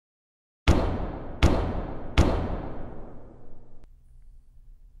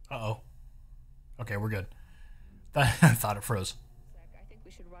Uh-oh. Okay, we're good. I thought it froze. I think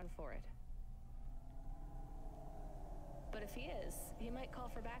we should run for it. But if he is, he might call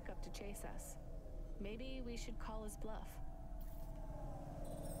for backup to chase us. Maybe we should call his bluff.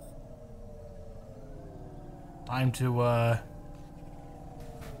 Time to,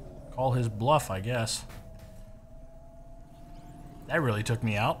 call his bluff, I guess. That really took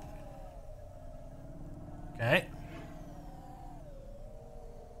me out. Okay.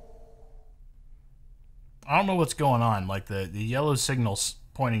 I don't know what's going on. Like, the yellow signal's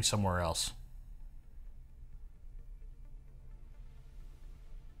pointing somewhere else.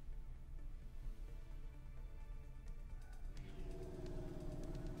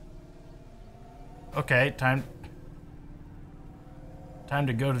 Okay, time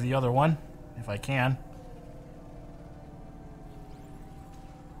to go to the other one, if I can.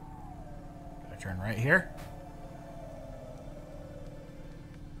 Gotta turn right here.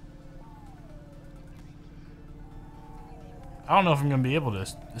 I don't know if I'm gonna be able to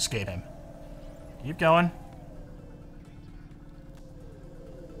escape him. Keep going.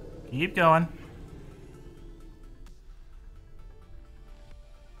 Keep going.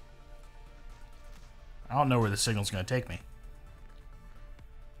 I don't know where the signal's gonna take me.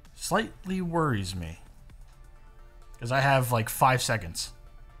 Slightly worries me. Because I have like 5 seconds.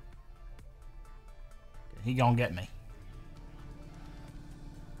 He gonna get me.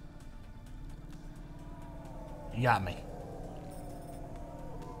 He got me.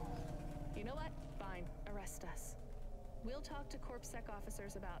 You know what? Fine. Arrest us. We'll talk to CorpSec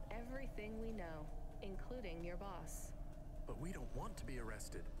officers about everything we know, including your boss. But we don't want to be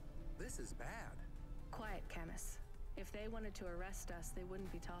arrested. This is bad. Quiet, Camus. If they wanted to arrest us, they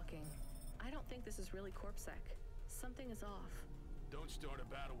wouldn't be talking. I don't think this is really CorpSec. Something is off. Don't start a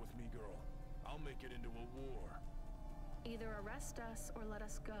battle with me, girl. I'll make it into a war. Either arrest us or let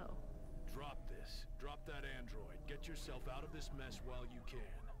us go. Drop this. Drop that android. Get yourself out of this mess while you can.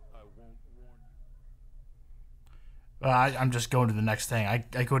 I won't warn you. I'm just going to the next thing.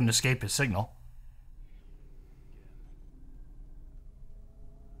 I couldn't escape his signal.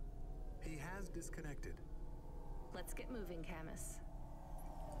 He has disconnected. Let's get moving, Camus.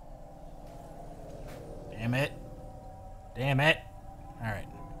 Damn it. Damn it. Alright.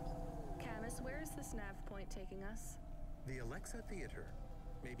 Camus, where is this nav point taking us? The Alexa Theater.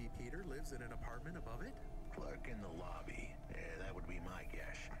 Maybe Peter lives in an apartment above it? Clerk in the lobby. Yeah, that would be my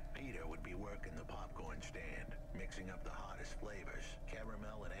guess. Peter would be working the popcorn stand, mixing up the hottest flavors,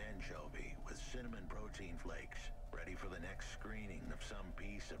 caramel and anchovy with cinnamon protein flakes, ready for the next screening of some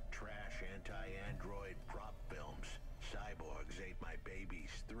piece of trash anti-android prop films. Cyborgs Ate My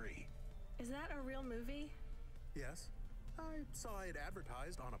Babies 3. Is that a real movie? Yes. I saw it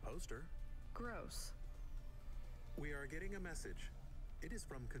advertised on a poster. Gross. We are getting a message. It is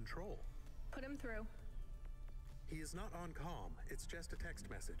from Control. Put him through. He is not on comm. It's just a text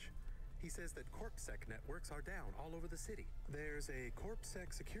message. He says that CorpSec networks are down all over the city. There's a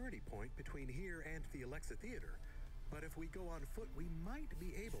CorpSec security point between here and the Alexa Theater. But if we go on foot, we might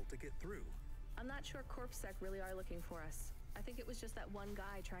be able to get through. I'm not sure CorpSec really are looking for us. I think it was just that one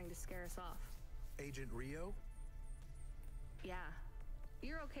guy trying to scare us off. Agent Rio? Yeah.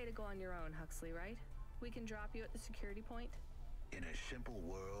 You're okay to go on your own, Huxley, right? We can drop you at the security point? In a simple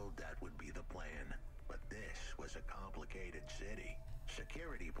world, that would be the plan. But this was a complicated city.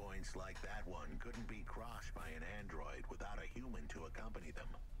 Security points like that one couldn't be crossed by an android without a human to accompany them.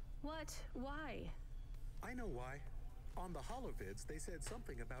 What? Why? I know why. On the holovids, they said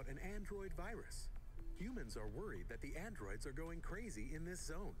something about an android virus. Humans are worried that the androids are going crazy in this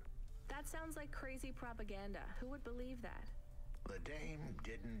zone. That sounds like crazy propaganda. Who would believe that? The dame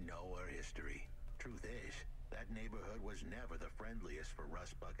didn't know her history. Truth is, that neighborhood was never the friendliest for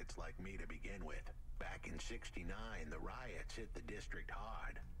rust buckets like me to begin with. Back in '69, the riots hit the district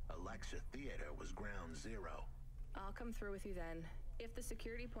hard. Alexa Theater was ground zero. I'll come through with you then. If the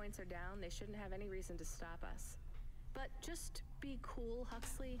security points are down, they shouldn't have any reason to stop us. But just be cool,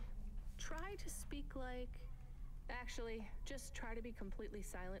 Huxley. Try to speak like... Actually, just try to be completely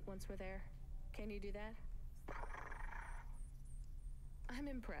silent once we're there. Can you do that? I'm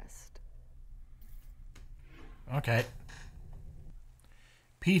impressed. Okay.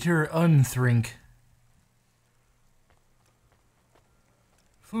 Peter Unthrink.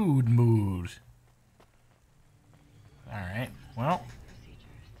 Food mood. Alright, well.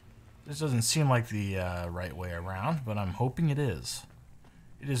 This doesn't seem like the right way around, but I'm hoping it is.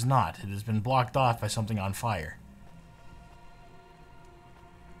 It is not. It has been blocked off by something on fire.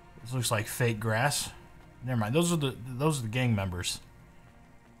 This looks like fake grass. Never mind. Those are the gang members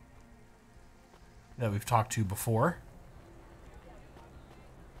that we've talked to before.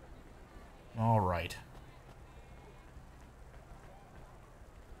 Alright.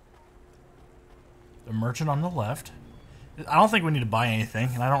 The merchant on the left. I don't think we need to buy anything,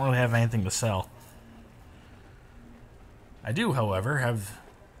 and I don't really have anything to sell. I do, however, have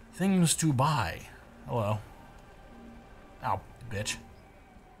things to buy. Hello. Ow, bitch.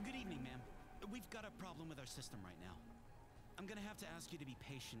 Good evening, ma'am. We've got a problem with our system right now. I'm gonna have to ask you to be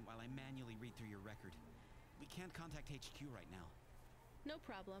patient while I manually read through your record. We can't contact HQ right now. No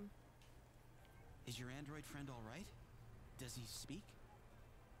problem. Is your android friend all right? Does he speak?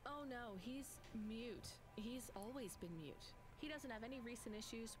 Oh no, he's mute. He's always been mute. He doesn't have any recent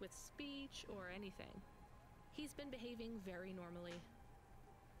issues with speech or anything. He's been behaving very normally.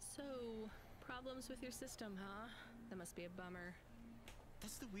 So, problems with your system, huh? That must be a bummer.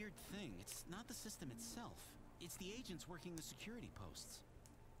 That's the weird thing. It's not the system itself. It's the agents working the security posts.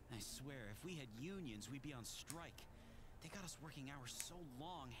 I swear, if we had unions, we'd be on strike. They got us working hours so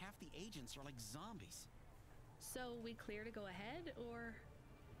long, half the agents are like zombies. So, we clear to go ahead, or...?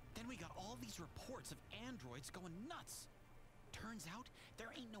 Then we got all these reports of androids going nuts. Turns out, there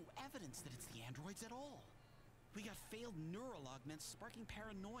ain't no evidence that it's the androids at all. We got failed neural augments sparking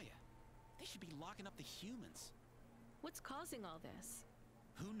paranoia. They should be locking up the humans. What's causing all this?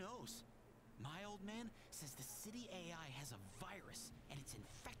 Who knows? My old man says the city AI has a virus, and it's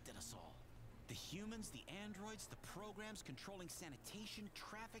infected us all. The humans, the androids, the programs controlling sanitation,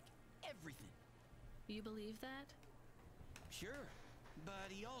 traffic, everything. You believe that? Sure. But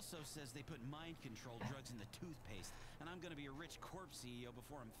he also says they put mind control drugs in the toothpaste, and I'm gonna be a rich corp CEO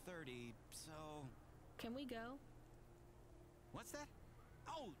before I'm 30, so... Can we go? What's that?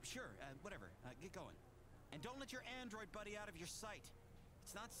 Oh, sure, whatever. Get going. And don't let your android buddy out of your sight.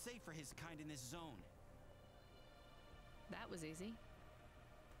 It's not safe for his kind in this zone. That was easy.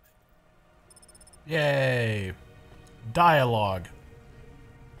 Yay. Dialogue.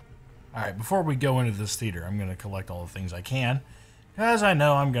 Alright, before we go into this theater, I'm going to collect all the things I can, because I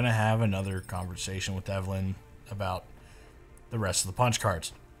know I'm going to have another conversation with Evelyn about the rest of the punch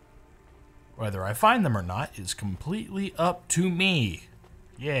cards. Whether I find them or not is completely up to me.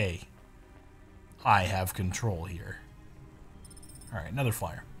 Yay. I have control here. Alright, another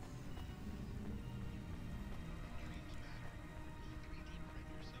flyer.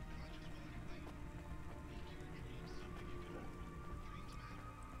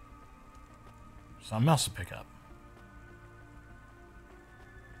 Something else to pick up.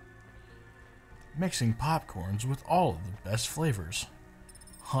 Mixing popcorns with all of the best flavors.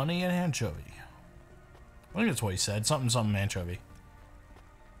 Honey and anchovy. I think that's what he said. Something anchovy.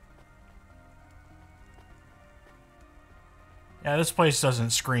 Yeah, this place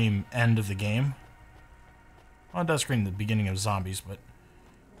doesn't scream end of the game. Well, it does scream the beginning of zombies, but...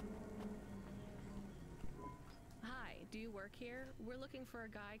 Hi, do you work here? We're looking for a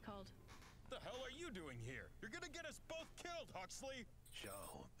guy called... The hell are you doing here? You're gonna get us both killed, Huxley!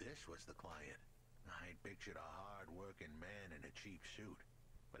 So, this was the client. I pictured a hard-working man in a cheap suit.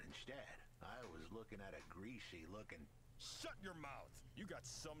 But instead, I was looking at a greasy-looking... Shut your mouth! You got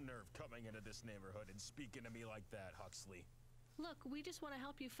some nerve coming into this neighborhood and speaking to me like that, Huxley. Look, we just want to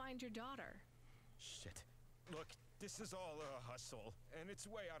help you find your daughter. Shit. Look, this is all a hustle, and it's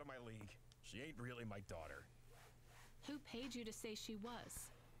way out of my league. She ain't really my daughter. Who paid you to say she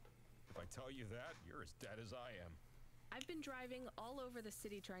was? If I tell you that, you're as dead as I am. I've been driving all over the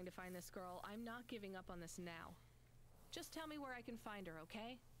city trying to find this girl. I'm not giving up on this now. Just tell me where I can find her,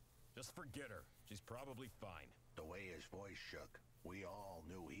 okay? Just forget her. She's probably fine. The way his voice shook, we all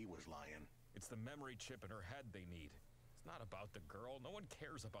knew he was lying. It's the memory chip in her head they need. It's not about the girl. No one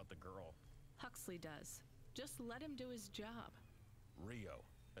cares about the girl. Huxley does. Just let him do his job. Rio.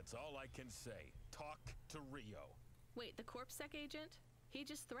 That's all I can say. Talk to Rio. Wait, the CorpSec agent? He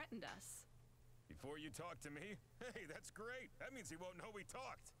just threatened us. Before you talk to me? Hey, that's great. That means he won't know we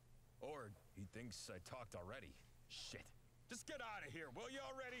talked. Or he thinks I talked already. Shit. Just get out of here, will you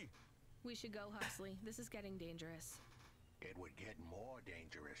already? We should go, Huxley. This is getting dangerous. It would get more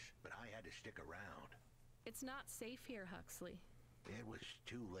dangerous, but I had to stick around. It's not safe here, Huxley. It was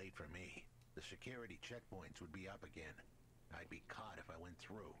too late for me. The security checkpoints would be up again. I'd be caught if I went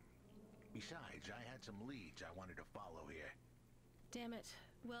through. Besides, I had some leads I wanted to follow here. Damn it.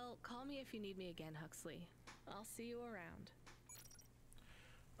 Well, call me if you need me again, Huxley. I'll see you around.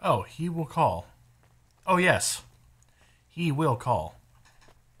 Oh, he will call. Oh, yes. He will call.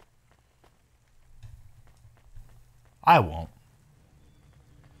 I won't.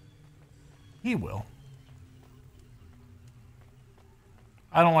 He will.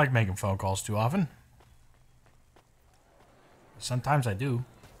 I don't like making phone calls too often. Sometimes I do.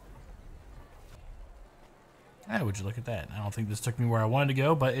 Hey, would you look at that? I don't think this took me where I wanted to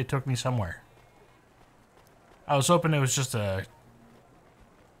go, but it took me somewhere. I was hoping it was just a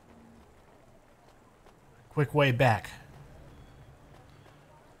quick way back.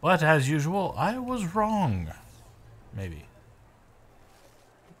 But as usual, I was wrong. Maybe.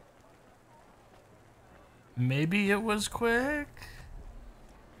 Maybe it was quick?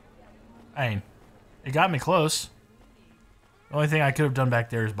 I mean, it got me close. The only thing I could have done back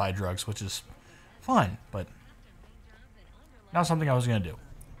there is buy drugs, which is fine, but not something I was going to do.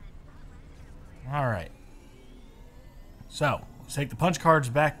 Alright. So, let's take the punch cards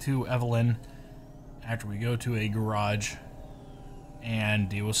back to Evelyn after we go to a garage and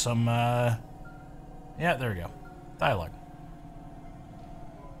deal with some, yeah, there we go. Dialogue.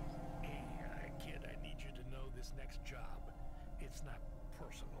 Hey, kid, I need you to know this next job. It's not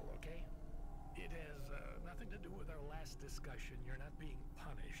personal, okay? It has nothing to do with our last discussion. You're not being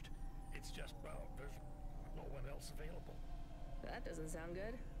punished. It's just, well, there's no one else available. That doesn't sound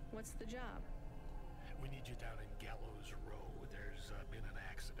good. What's the job? We need you down in Gallows Row. There's been an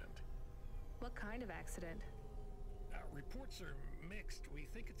accident. What kind of accident? Reports are mixed. We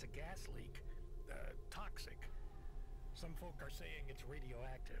think it's a gas leak. Toxic. Some folk are saying it's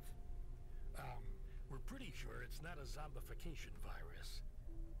radioactive. We're pretty sure it's not a zombification virus.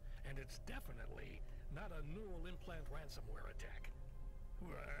 And it's definitely not a neural implant ransomware attack.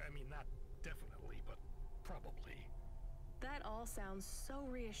 I mean, not definitely, but probably. That all sounds so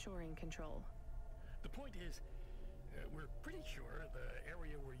reassuring, Control. The point is, we're pretty sure the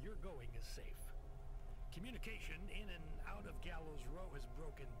area where you're going is safe. Communication in and out of Gallows Row has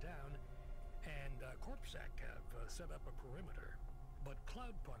broken down, and CorpSec have set up a perimeter. But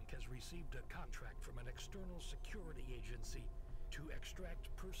Cloudpunk has received a contract from an external security agency to extract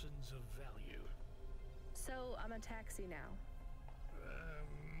persons of value. So, I'm a taxi now.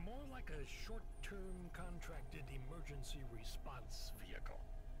 More like a short-term contracted emergency response vehicle.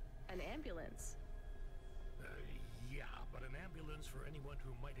 An ambulance. Yeah, but an ambulance for anyone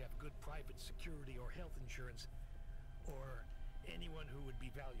who might have good private security or health insurance, or anyone who would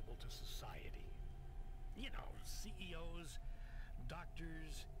be valuable to society. You know, CEOs,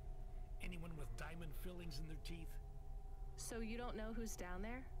 doctors, anyone with diamond fillings in their teeth. So you don't know who's down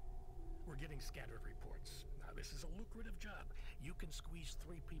there? We're getting scattered reports. Now, this is a lucrative job. You can squeeze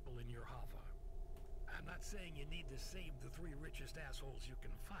 3 people in your HOVA. I'm not saying you need to save the 3 richest assholes you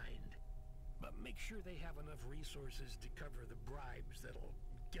can find, but make sure they have enough resources to cover the bribes that'll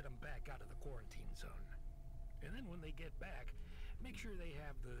get them back out of the quarantine zone. And then when they get back, make sure they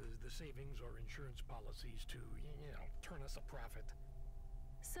have the savings or insurance policies to, you know, turn us a profit.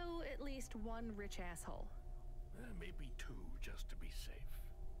 So at least 1 rich asshole. Maybe 2, just to be safe.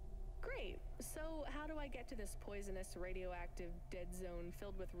 Great. So how do I get to this poisonous, radioactive, dead zone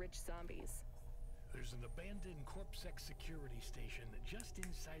filled with rich zombies? There's an abandoned CorpSec security station just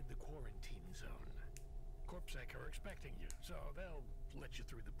inside the quarantine zone. CorpSec are expecting you, so they'll let you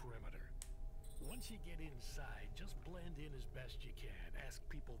through the perimeter. Once you get inside, just blend in as best you can. Ask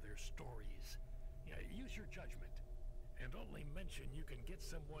people their stories. Yeah, use your judgment. And only mention you can get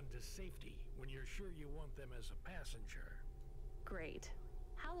someone to safety when you're sure you want them as a passenger. Great.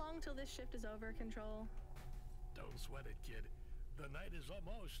 How long till this shift is over, Control? Don't sweat it, kid. The night is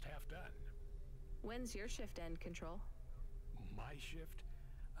almost half done. When's your shift end, Control? My shift?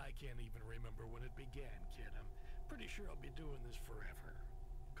 I can't even remember when it began, kid. I'm pretty sure I'll be doing this forever.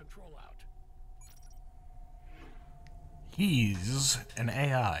 Control out. He's an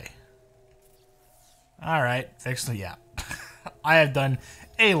AI. Alright, fix the, yeah. I have done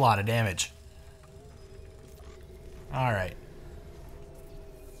a lot of damage. Alright.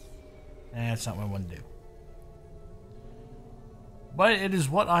 That's not what I want to do. But it is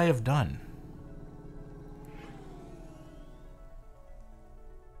what I have done.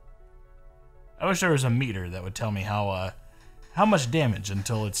 I wish there was a meter that would tell me how much damage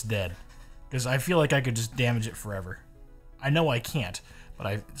until it's dead. Because I feel like I could just damage it forever. I know I can't,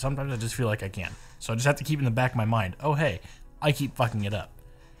 but sometimes I just feel like I can. So I just have to keep in the back of my mind, oh hey, I keep fucking it up.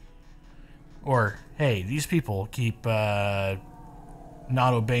 Or, hey, these people keep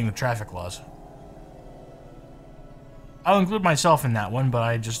not obeying the traffic laws. I'll include myself in that one, but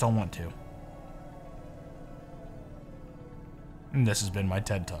I just don't want to. And this has been my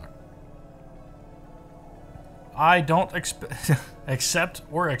TED Talk. I don't accept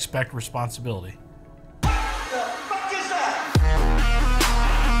or expect responsibility.